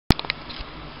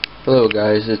Hello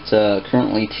guys, it's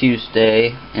currently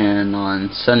Tuesday, and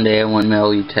on Sunday I went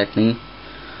Value Techni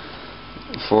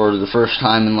for the first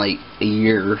time in like a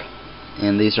year,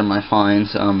 and these are my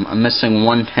finds. I'm missing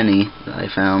one penny that I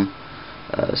found.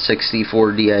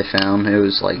 64D I found. It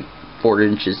was like 4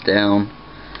 inches down.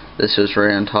 This was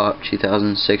right on top.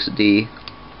 2006D.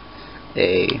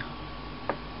 A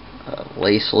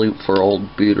lace loop for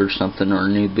old boot or something, or a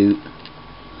new boot.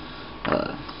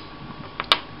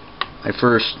 My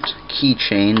first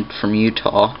keychain from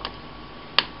Utah,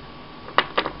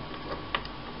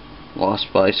 lost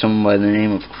by someone by the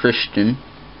name of Christian.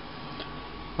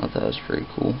 Thought that was pretty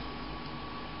cool.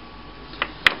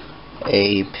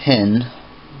 A pin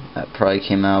that probably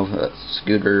came out of a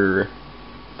scooter,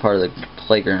 part of the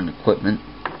playground equipment,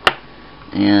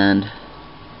 and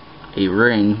a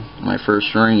ring, my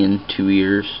first ring in 2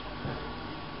 years.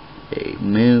 A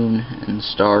moon and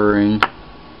star ring.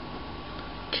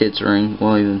 Kid's ring,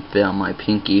 won't even fit on my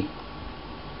pinky.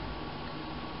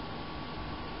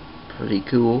 Pretty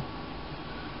cool.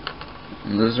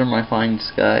 And those are my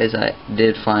finds, guys. I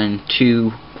did find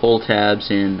 2 pull tabs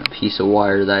and a piece of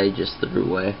wire that I just threw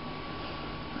away.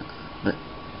 But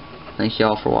thank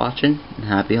y'all for watching, and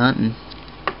happy hunting.